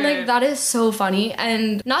 that's so I'm good. like, that is so funny.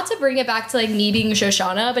 And not to bring it back to like me being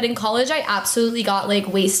Shoshana, but in college I absolutely got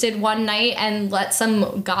like wasted one night and let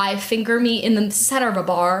some guy finger me in the center of a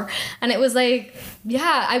bar. And it was like,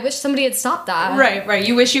 yeah, I wish somebody had stopped that. Right.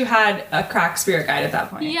 You wish you had a crack spirit guide at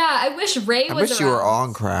that point. Yeah, I wish Ray was I wish you were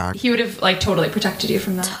on crack. He would have like totally protected you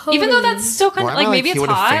from that. Totally. Even though that's still kind of like maybe he it's would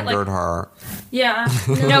have hot. fingered Like, her. yeah.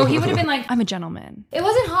 No, he would have been like, I'm a gentleman. It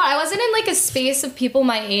wasn't hot. I wasn't in like a space of people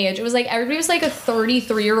my age. It was like everybody was like a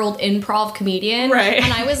 33-year-old improv comedian. Right.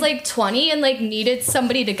 And I was like 20 and like needed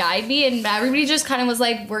somebody to guide me. And everybody just kind of was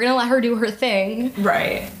like, we're going to let her do her thing.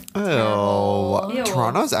 Right. Oh,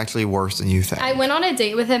 Toronto's actually worse than you think. I went on a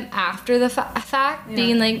date with him after the fact,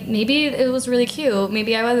 being like, maybe it was really cute.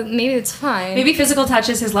 Maybe maybe it's fine. Maybe physical touch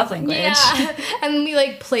is his love language. Yeah. And we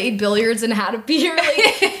like played billiards and had a beer.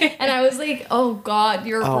 Like, and I was like, oh God,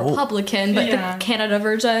 you're a Republican, but the Canada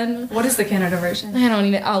version. What is the Canada version? I don't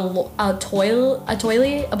even, a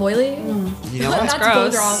boilie? You know what's That's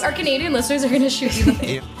both wrong. Our Canadian listeners are going to shoot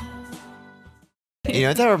you. You know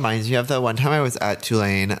what that reminds me of? The one time I was at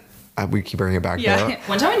Tulane. We keep bringing it back there.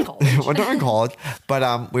 One time in college.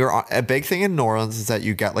 But we were on, a big thing in New Orleans is that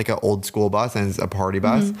you get like an old school bus and it's a party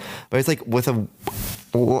bus. But it's like with a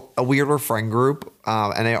weirder friend group.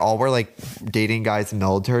 And they all were like dating guys in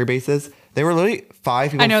military bases. They were literally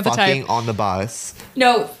 5 people fucking on the bus.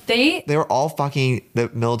 No, they were all fucking the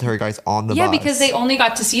military guys on the bus. Yeah, because they only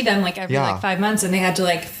got to see them like every like 5 months and they had to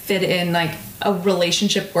like fit in like a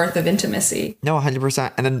relationship worth of intimacy. No,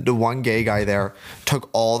 100%. And then the one gay guy there took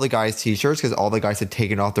all the guys' t-shirts because all the guys had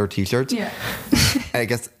taken off their t-shirts. Yeah.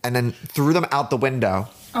 and then threw them out the window.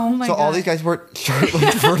 Oh my God. So all these guys were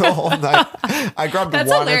shirtless for the whole night. I grabbed one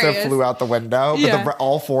hilarious. as it flew out the window, but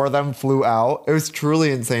all 4 of them flew out. It was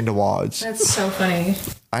truly insane to watch. That's so funny.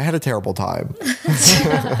 I had a terrible time.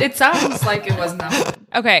 It sounds like it wasn't that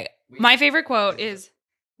good. Okay, my favorite quote is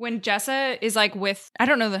when Jessa is like with, I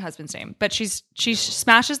don't know the husband's name, but she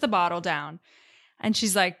smashes the bottle down and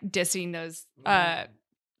she's like dissing those,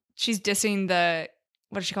 she's dissing the,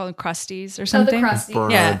 what does she call them? Crusties or something? Oh, the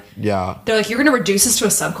Crusties. Yeah. They're like, you're going to reduce us to a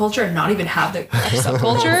subculture and not even have the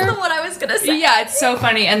subculture? That's what I was going to say. Yeah, it's so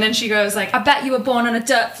funny. And then she goes like, I bet you were born on a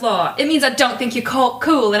dirt floor. It means I don't think you're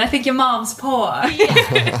cool and I think your mom's poor.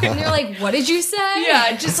 Yeah. And you're like, what did you say?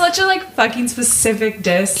 Yeah, just such a like fucking specific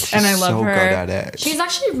diss. And I love so her. Good at it. She's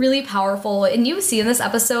actually really powerful. And you see in this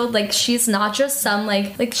episode, like she's not just some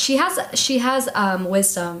like she has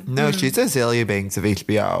wisdom. No, she's Azalea Banks of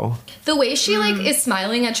HBO. The way she like is smiling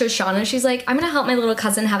at Shoshana, she's like, I'm gonna help my little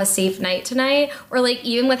cousin have a safe night tonight. Or like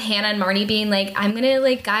even with Hannah and Marnie being like, I'm gonna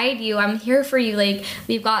like guide you, I'm here for you, like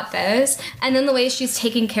we've got this. And then the way she's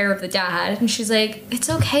taking care of the dad, and she's like, it's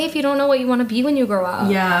okay if you don't know what you want to be when you grow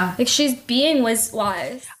up. Yeah, like she's being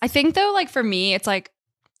wise. I think though, like for me, it's like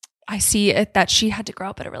I see it that she had to grow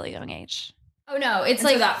up at a really young age. Oh no, it's and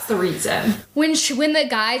like so that's the reason. When the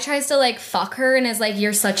guy tries to like fuck her and is like,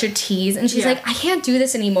 you're such a tease, and she's like, I can't do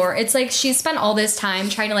this anymore. It's like she's spent all this time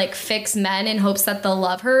trying to like fix men in hopes that they'll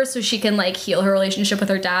love her so she can like heal her relationship with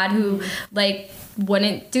her dad who like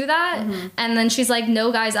wouldn't do that. And then she's like,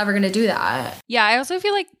 no guy's ever gonna do that. Yeah, I also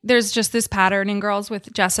feel like there's just this pattern in girls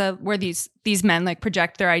with Jessa where these men like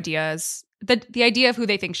project their ideas, the idea of who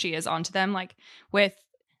they think she is onto them, like with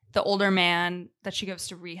the older man that she goes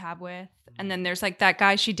to rehab with. And then there's like that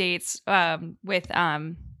guy she dates with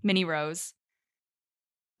Minnie Rose.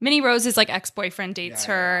 Minnie Rose's like ex-boyfriend dates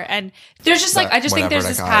her. And there's just like, I just think there's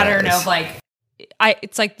this pattern of like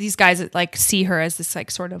it's like these guys that like see her as this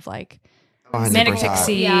like sort of like 100%. manic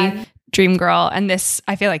pixie Yeah. dream girl, and this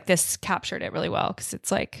I feel like this captured it really well because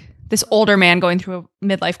it's like this older man going through a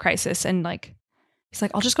midlife crisis, and like he's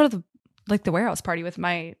like, I'll just go to the warehouse party with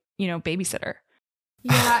my babysitter.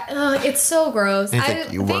 Yeah, it's so gross. And it's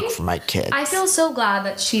like, you work for my kids. I feel so glad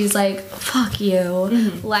that she's like, fuck you.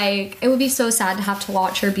 Mm-hmm. Like, it would be so sad to have to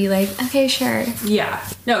watch her be like, okay, sure. Yeah,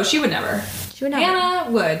 no, she would never. She would never. Hannah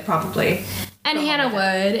would probably. And Hannah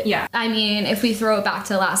would. Yeah. I mean, if we throw it back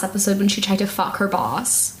to the last episode when she tried to fuck her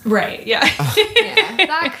boss. Right. Yeah. Yeah.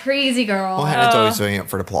 That crazy girl. Well, Hannah's always doing it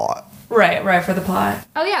for the plot. Right for the plot.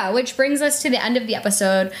 Oh, yeah, which brings us to the end of the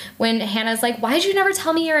episode when Hannah's like, why did you never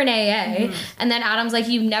tell me you're an AA? Mm-hmm. And then Adam's like,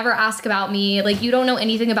 you never ask about me. Like, you don't know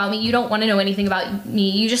anything about me. You don't want to know anything about me.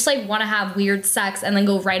 You just, like, want to have weird sex and then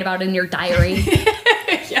go write about it in your diary.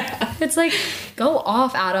 Yeah. It's like, go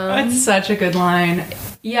off, Adam. That's such a good line.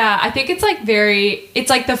 Yeah, I think it's like it's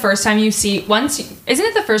like the first time you see, isn't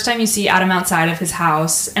it the first time you see Adam outside of his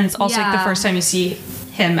house? And it's also like the first time you see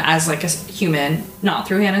him as like a human, not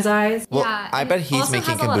through Hannah's eyes. Well, Yeah, I bet he's also making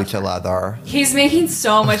has a lot of kombucha leather. He's making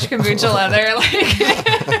so much kombucha leather.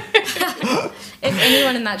 Like, If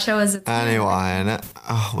anyone in that show is Anyone.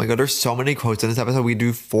 Oh my god, there's so many quotes in this episode. We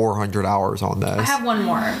do 400 hours on this. I have one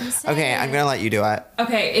more. Okay, I'm gonna let you do it.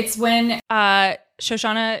 Okay, it's when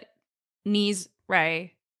Shoshana knees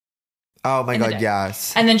Ray. Oh my In the god, day.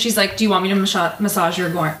 yes. And then she's like, do you want me to massage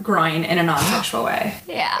your groin in a non-sexual way?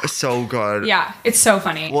 Yeah. So good. Yeah, it's so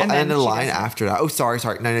funny. Well, and then the she line does- after that. Oh, sorry.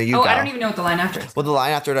 No, you Oh, go. I don't even know what the line after is. Well, the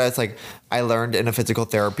line after that is like, I learned in a physical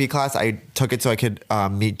therapy class. I took it so I could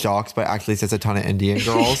meet jocks, but actually says a ton of Indian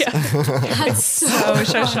girls. That's so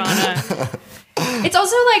Shoshana. It's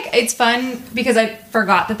also like, it's fun because I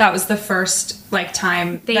forgot that was the first like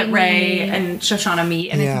time They that Ray meet. and Shoshana meet,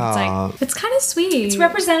 and I think it's like It's kind of sweet. it's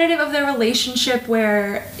representative of their relationship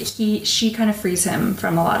where she kind of frees him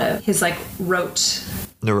from a lot of his like rote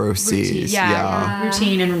Neuroses. routine,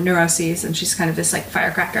 routine and neuroses, and she's kind of this like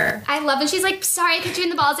firecracker. I love when she's like, sorry I kicked you in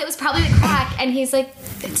the balls. It was probably the crack. And he's like,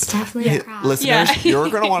 it's definitely a crack. Listeners, Yeah. you're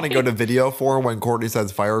going to want to go to video form when Courtney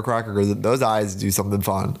says firecracker because those eyes do something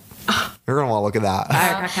fun. You're going to want to look at that.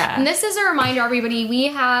 Firecracker. And this is a reminder, everybody, we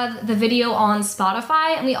have the video on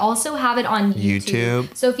Spotify and we also have it on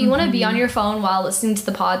YouTube. So if you want to be on your phone while listening to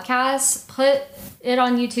the podcast, put it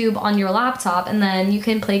on YouTube on your laptop and then you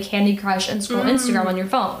can play Candy Crush and scroll Instagram on your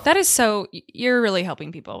phone. That is so, you're really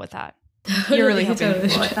helping people with that. You're really helping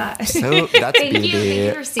people with that. So that's Thank you. Thank beauty.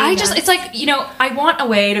 you for seeing us. It's like, I want a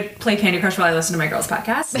way to play Candy Crush while I listen to my girls'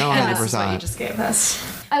 podcast. No, And this is what 100%. you just gave us.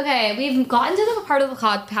 Okay, we've gotten to the part of the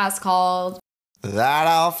podcast called That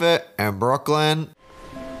outfit in Brooklyn.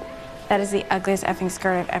 That is the ugliest effing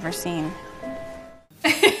skirt I've ever seen.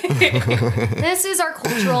 This is our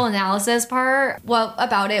cultural analysis part. What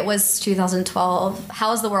about it was 2012?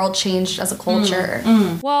 How has the world changed as a culture?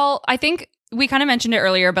 Well, I think we kind of mentioned it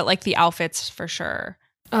earlier, but like the outfits for sure.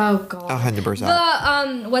 Oh god. 100%.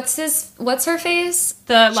 The what's her face?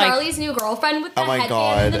 The like Charlie's new girlfriend with the Oh my headband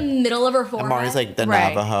God. in the middle of her And forehead. Marnie's like, the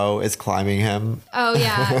Right. Navajo is climbing him. oh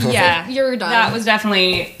yeah. yeah, You're done. That was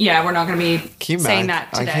definitely we're not going to be Can you saying imagine?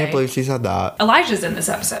 that today. I can't believe she said that. Elijah's in this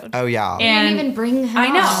episode. Oh, yeah. They didn't And even bring him I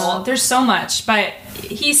know up. there's so much, but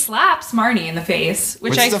he slaps Marnie in the face,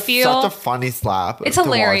 which I is feel such a funny slap. It's to watch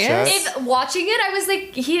hilarious. it. If watching it, I was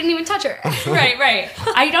like, he didn't even touch her. right.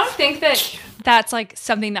 I don't think that that's like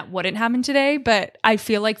something that wouldn't happen today, but I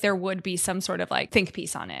feel like there would be some sort of like think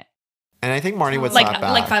piece on it, And I think Marnie would like slap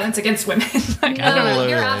back. like violence against women. Like, I don't know. Literally.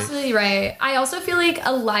 You're absolutely right. I also feel like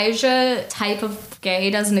Elijah type of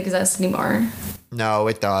gay doesn't exist anymore. No,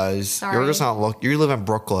 it does. Sorry. You're just not look. You live in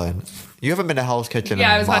Brooklyn. You haven't been to Hell's Kitchen in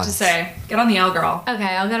Yeah, I was about to months. say, get on the L, girl. Okay,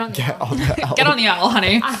 I'll get on. Get on the L. Get on the L,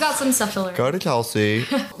 honey. I've got some stuff to learn. Go to Chelsea.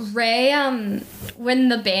 Ray, when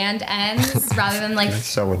the band ends, rather than like It's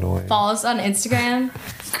so annoying. follow us on Instagram,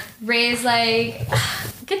 Ray's like,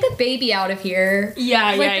 get the baby out of here.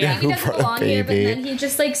 Yeah, Like, yeah. He doesn't Who brought belong here, but baby? then he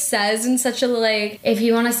just like says in such a like, if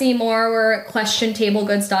you want to see more, we're at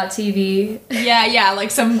questiontablegoods.tv. Yeah,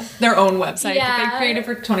 like their own website that Yeah. they created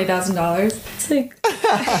for $20,000. It's like,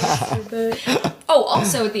 Oh,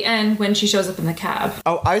 also at the end when she shows up in the cab.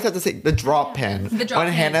 Oh, I just have to say the drop pin. The drop when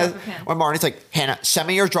pin, Hannah, drop pin. when Marnie's like, Hannah, send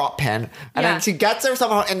me your drop pin, and Yeah. then she gets her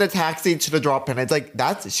somehow in the taxi to the drop pin. It's like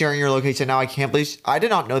that's sharing your location now. I can't believe I did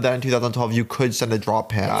not know that in 2012 you could send a drop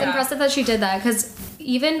pin. it's impressive that she did that because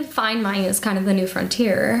even Find Mine is kind of the new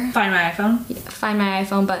frontier. Find my iPhone. Find My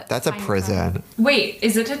iPhone, but That's a Find Your prison. Wait,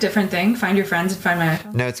 is it a different thing? Find your friends and find my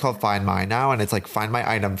iPhone. No, it's called Find Mine now, and it's like find my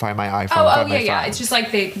item, find my iPhone. Oh, find my yeah. phone. It's just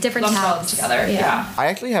like they Different lumped all tabs. together. Yeah. Yeah. I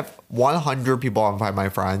actually have 100 people on Find My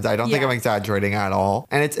Friends. I don't think I'm exaggerating at all.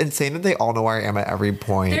 And it's insane that they all know where I am at every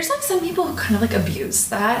point. There's like some people who kind of like abuse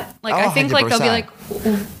that. Like I think 100%. like they'll be like,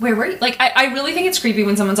 where were you? Like I really think it's creepy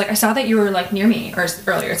when someone's like, I saw that you were like near me or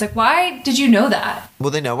earlier. It's like, why did you know that? Well,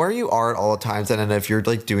 they know where you are at all times, and then if you're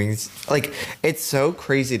like doing like, it's so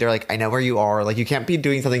crazy. They're like, I know where you are. Like, you can't be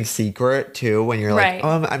doing something secret too when you're like,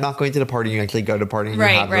 oh, I'm not going to the party. You actually go to the party and you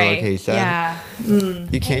have the location. Yeah,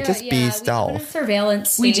 you can't just be stealth.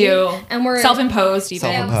 Surveillance state, we do, and we're self-imposed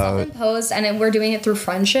even. Self-imposed, and we're doing it through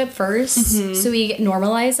friendship first, so we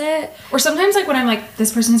normalize it. Or sometimes like when I'm like,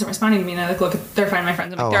 this person isn't responding to me, and I like look at their Find My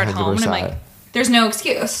Friends, I'm like, they're at home, and I'm like, there's no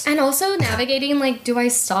excuse. And also navigating, like, do I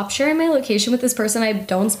stop sharing my location with this person I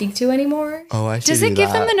don't speak to anymore? Oh, I see. Does it give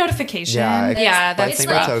them the notification? Yeah, that's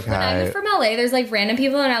rough. That's okay. When I moved from LA, there's like random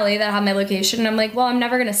people in LA that have my location, and I'm like, well, I'm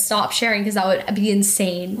never gonna stop sharing because that would be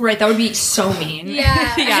insane. Right, that would be so mean.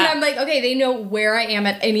 Yeah. And I'm like, okay, they know where I am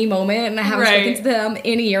at any moment, and I haven't spoken to them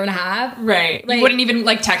in a year and a half. Right. Like, you wouldn't even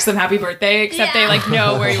like text them happy birthday, except they like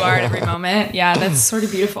know where you are at every moment. Yeah, that's sort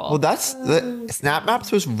of beautiful. Well, the Snap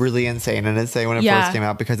Maps was really insane and insane when it first came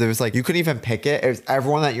out, because it was like you couldn't even pick it. It was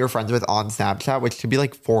everyone that you're friends with on Snapchat, which could be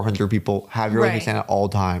like 400 people, have your location at all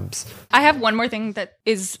times. I have one more thing that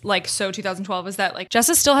is like so 2012 is that like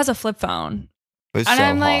Jessa still has a flip phone. It was And so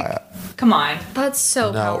I'm like, hot. Come on. That's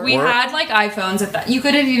so powerful. We had like iPhones at that. You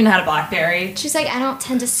could have even had a BlackBerry. She's like, I don't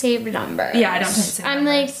tend to save numbers. Yeah, I don't tend to save I'm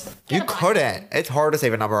numbers. like, You couldn't. It's hard to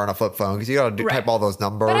save a number on a flip phone because you gotta type all those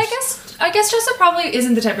numbers. But I guess Jessa probably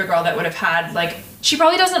isn't the type of girl that would have had like, she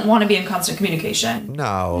probably doesn't want to be in constant communication.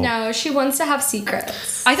 No, she wants to have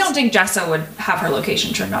secrets. I don't think Jessa would have her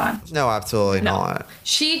location turned on. No, absolutely not.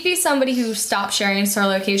 She'd be somebody who stopped sharing her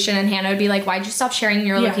location, and Hannah would be like, why'd you stop sharing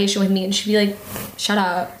your location with me? And she'd be like, shut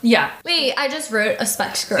up. Yeah. Wait, I just wrote a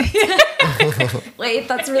spec script. Wait,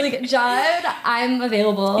 that's really good. Judd, I'm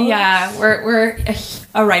available. Yeah, we're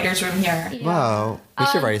a writer's room here. Yeah. Wow. We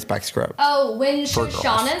should write a spec script. Oh, when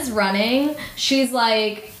Shauna's running, she's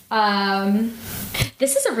like,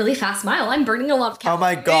 this is a really fast mile. I'm burning a lot of calories. Oh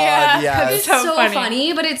my god, yes. It's so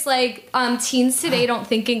funny, but it's like teens today don't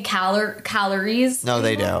think in calories. No,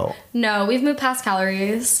 they don't. No, we've moved past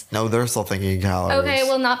calories. No, they're still thinking calories. Okay,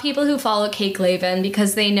 well, not people who follow Cake Laven,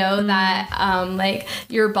 because they know that like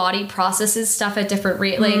your body processes stuff at different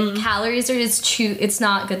rate. Like calories are just it's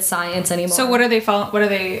not good science anymore. So what are they following? What are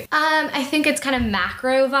they? I think it's kind of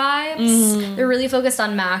macro vibes. They're really focused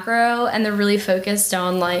on macro, and they're really focused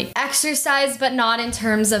on like exercise, but not in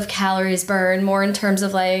terms of calories burned, more in terms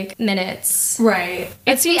of like minutes. Right.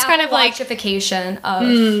 It seems kind of like watchification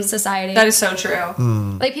of society. That is so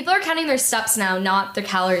true. Like people are counting their steps now, not their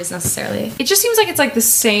calories necessarily. It just seems like it's like the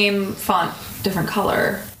same font, different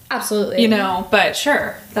color. Absolutely. You know, but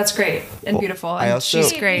sure. That's great and beautiful. And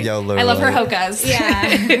she's great. I love her hokas.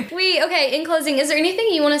 Yeah. Okay, in closing, is there anything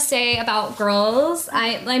you want to say about girls?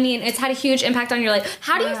 I mean, it's had a huge impact on your life.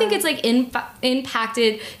 How do you think it's like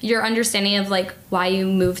impacted your understanding of like why you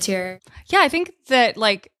moved here? Yeah, I think that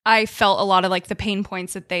like I felt a lot of like the pain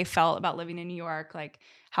points that they felt about living in New York, like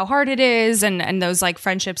how hard it is and those like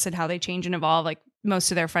friendships and how they change and evolve. Like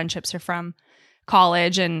most of their friendships are from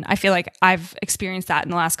college, and I feel like I've experienced that in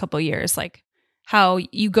the last couple of years, like how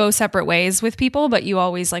you go separate ways with people, but you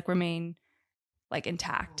always like remain like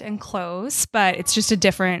intact and close, but it's just a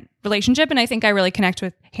different relationship. And I think I really connect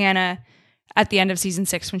with Hannah at the end of season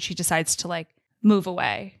 6 when she decides to like move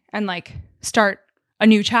away and like start a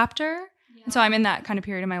new chapter. Yeah. And so I'm in that kind of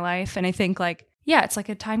period of my life, and I think like, yeah, it's like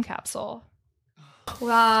a time capsule.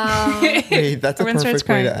 Wow. Hey, that's a perfect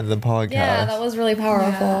way to end the podcast. Yeah, that was really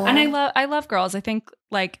powerful. Yeah. And I love Girls. I think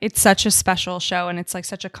like it's such a special show, and it's like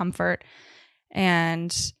such a comfort.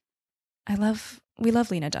 And we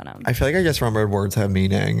love Lena Dunham. I feel like I just remembered words have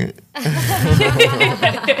meaning.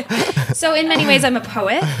 So in many ways, I'm a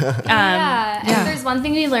poet. And if there's one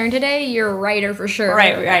thing we learned today, you're a writer for sure.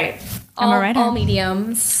 Right. I'm a writer. All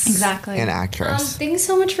mediums. Exactly. An actress. Thanks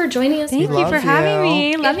so much for joining us. Thank you for having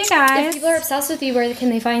me. Love you guys. If people are obsessed with you, where can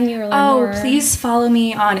they find you or learn more? Please follow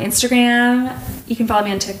me on Instagram. You can follow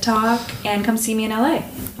me on TikTok and come see me in LA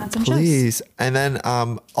on some shows. Please. And then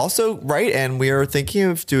also write in. We are thinking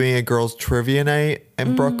of doing a girls' trivia night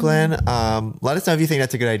in Brooklyn. Let us know if you think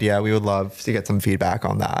that's a good idea. We would love to get some feedback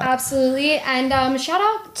on that. Absolutely. And shout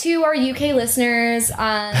out to our UK listeners.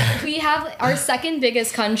 We have our second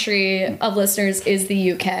biggest country of listeners is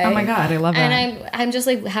the UK. Oh my God, I love that. And I'm just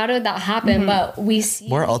like, how did that happen? But we see.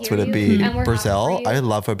 Where else would it be? Brazil? I would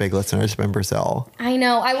love a big listenership in Brazil. I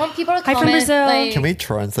know. I want people to comment. Hi from Brazil. Like, can we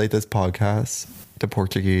translate this podcast to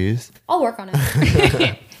Portuguese? I'll work on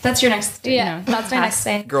it. That's your next. That's my next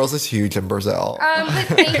thing. Girls is huge in Brazil. But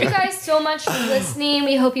thank you guys so much for listening.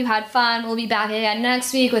 We hope you had fun. We'll be back again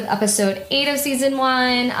next week with episode 8 of season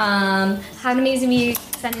 1. Have an amazing week.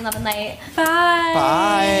 Sending love and light. Bye.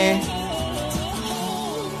 Bye.